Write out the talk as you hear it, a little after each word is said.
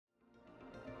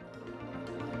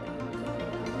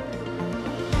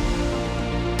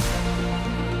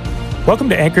Welcome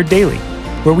to Anchored Daily,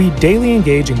 where we daily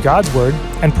engage in God's Word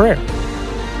and prayer,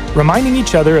 reminding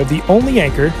each other of the only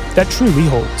anchor that truly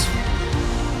holds.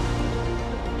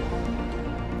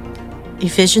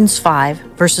 Ephesians 5,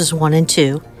 verses 1 and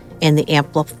 2 in the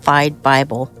Amplified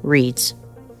Bible reads,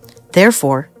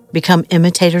 "Therefore, become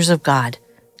imitators of God,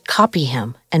 copy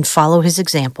Him, and follow His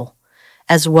example.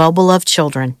 As well-beloved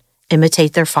children,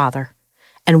 imitate their Father,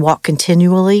 and walk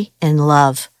continually in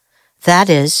love.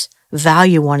 That is,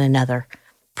 value one another,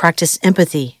 practice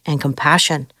empathy and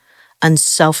compassion,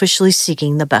 unselfishly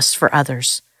seeking the best for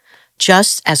others,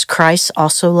 just as Christ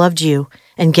also loved you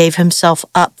and gave Himself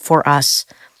up for us,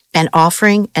 an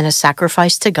offering and a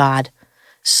sacrifice to God,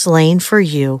 slain for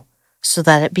you, so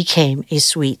that it became a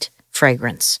sweet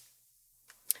fragrance."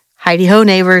 Heidi-ho,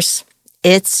 neighbors,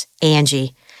 it's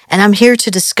Angie, and I'm here to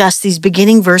discuss these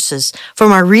beginning verses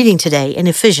from our reading today in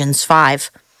Ephesians 5.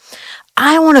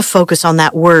 I want to focus on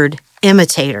that word,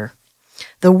 imitator.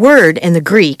 The word in the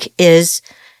Greek is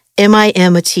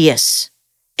imimetes.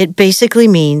 It basically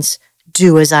means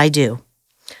do as I do.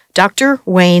 Dr.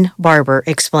 Wayne Barber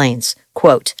explains,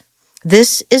 quote,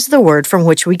 "This is the word from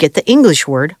which we get the English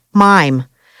word mime.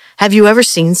 Have you ever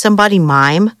seen somebody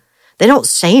mime? They don't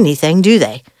say anything, do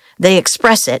they? They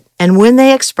express it, and when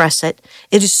they express it,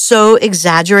 it is so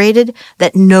exaggerated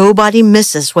that nobody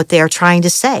misses what they are trying to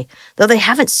say, though they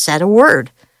haven't said a word.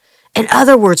 In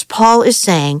other words, Paul is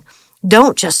saying,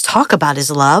 don't just talk about His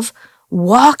love,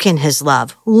 walk in His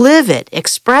love, live it,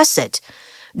 express it.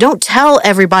 Don't tell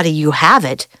everybody you have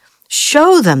it,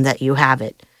 show them that you have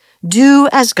it. Do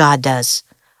as God does,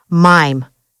 mime.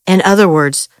 In other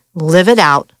words, live it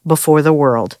out before the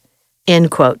world."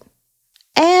 End quote.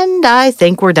 And I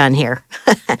think we're done here.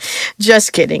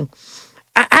 Just kidding.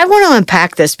 I want to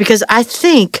unpack this because I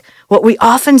think what we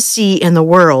often see in the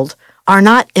world are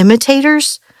not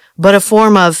imitators, but a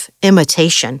form of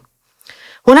imitation.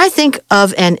 When I think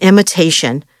of an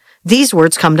imitation, these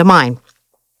words come to mind: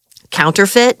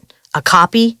 counterfeit, a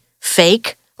copy,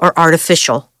 fake, or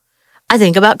artificial. I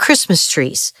think about Christmas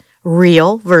trees,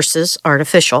 real versus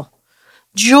artificial.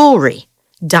 Jewelry,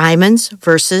 diamonds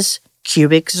versus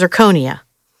cubic zirconia.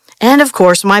 And of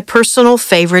course, my personal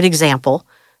favorite example,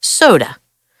 soda.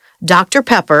 Dr.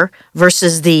 Pepper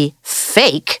versus the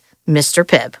fake Mr.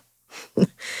 Pibb.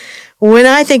 When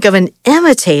I think of an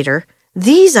imitator,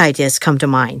 these ideas come to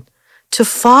mind: to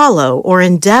follow or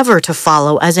endeavor to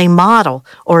follow as a model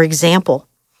or example,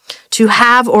 to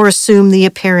have or assume the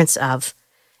appearance of,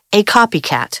 a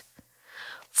copycat.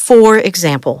 For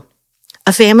example,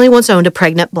 a family once owned a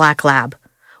pregnant black lab.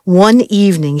 One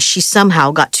evening, she somehow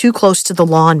got too close to the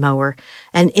lawnmower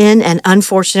and in an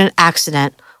unfortunate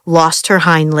accident lost her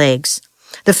hind legs.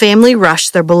 The family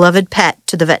rushed their beloved pet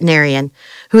to the veterinarian,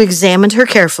 who examined her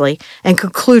carefully and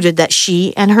concluded that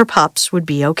she and her pups would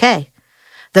be okay.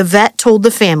 The vet told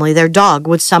the family their dog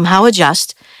would somehow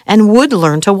adjust and would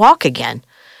learn to walk again,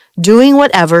 doing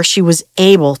whatever she was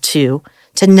able to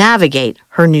navigate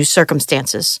her new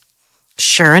circumstances.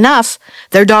 Sure enough,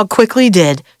 their dog quickly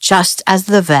did just as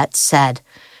the vet said.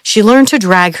 She learned to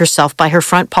drag herself by her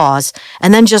front paws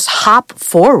and then just hop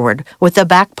forward with the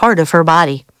back part of her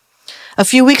body. A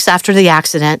few weeks after the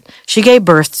accident, she gave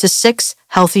birth to 6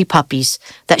 healthy puppies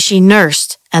that she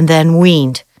nursed and then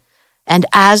weaned. And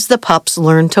as the pups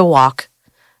learned to walk,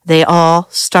 they all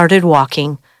started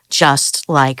walking just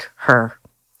like her.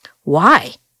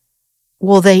 Why?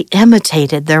 Well, they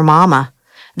imitated their mama.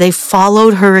 They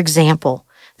followed her example.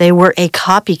 They were a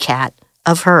copycat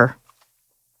of her.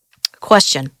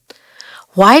 Question: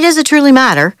 why does it truly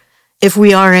matter if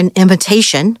we are an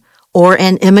imitation or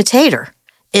an imitator?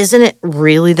 Isn't it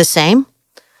really the same?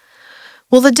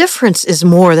 Well, the difference is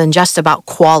more than just about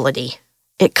quality.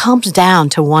 It comes down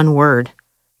to one word: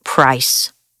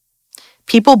 price.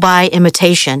 People buy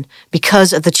imitation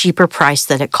because of the cheaper price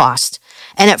that it costs.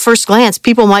 And at first glance,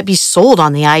 people might be sold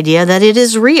on the idea that it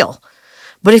is real.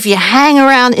 But if you hang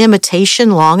around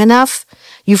imitation long enough,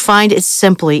 you find it's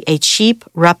simply a cheap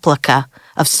replica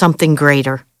of something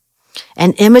greater.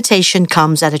 An imitation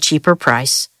comes at a cheaper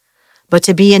price. But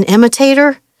to be an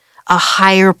imitator, a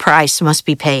higher price must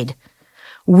be paid.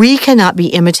 We cannot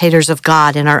be imitators of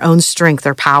God in our own strength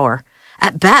or power.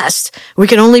 At best, we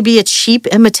can only be a cheap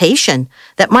imitation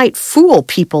that might fool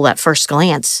people at first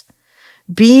glance.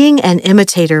 Being an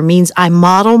imitator means I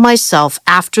model myself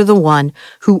after the one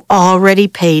who already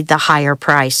paid the higher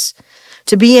price.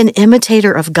 To be an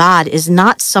imitator of God is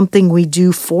not something we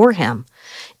do for Him.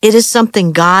 It is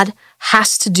something God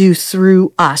has to do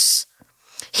through us.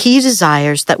 He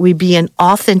desires that we be an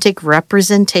authentic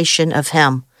representation of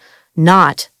Him,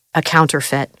 not a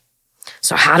counterfeit.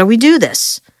 So how do we do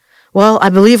this? Well, I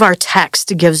believe our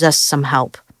text gives us some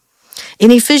help.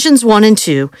 In Ephesians 1 and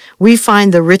 2, we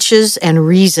find the riches and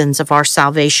reasons of our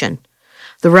salvation.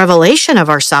 The revelation of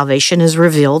our salvation is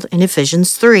revealed in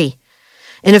Ephesians 3.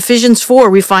 In Ephesians 4,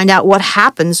 we find out what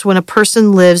happens when a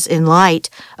person lives in light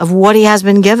of what he has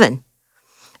been given.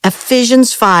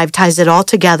 Ephesians 5 ties it all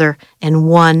together in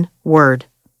one word: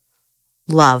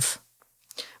 love.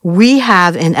 We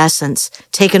have, in essence,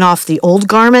 taken off the old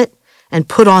garment and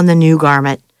put on the new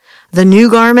garment. The new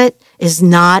garment is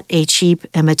not a cheap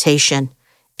imitation.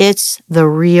 It's the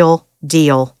real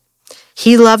deal.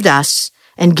 He loved us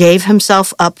and gave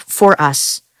himself up for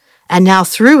us. And now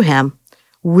through him,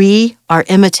 we are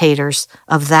imitators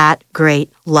of that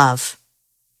great love.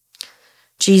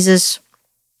 Jesus,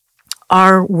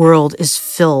 our world is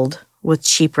filled with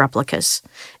cheap replicas.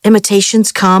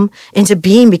 Imitations come into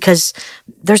being because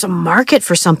there's a market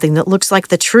for something that looks like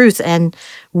the truth, and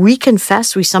we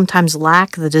confess we sometimes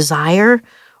lack the desire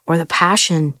or the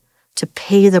passion to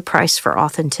pay the price for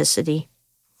authenticity.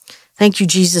 Thank you,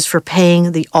 Jesus, for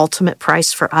paying the ultimate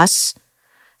price for us.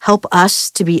 Help us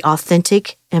to be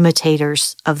authentic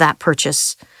imitators of that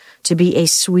purchase, to be a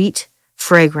sweet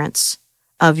fragrance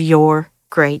of your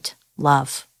great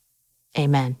love.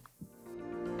 Amen.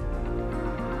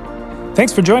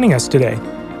 Thanks for joining us today.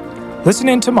 Listen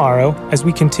in tomorrow as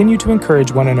we continue to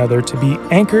encourage one another to be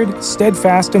anchored,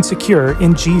 steadfast, and secure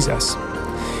in Jesus.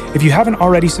 If you haven't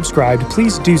already subscribed,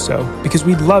 please do so, because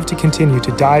we'd love to continue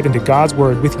to dive into God's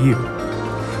Word with you.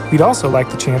 We'd also like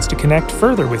the chance to connect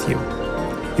further with you.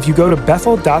 If you go to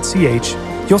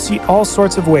bethel.ch, you'll see all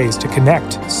sorts of ways to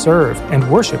connect, serve, and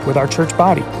worship with our church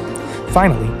body.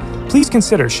 Finally, please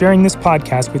consider sharing this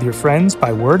podcast with your friends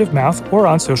by word of mouth or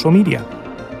on social media.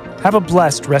 Have a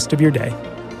blessed rest of your day.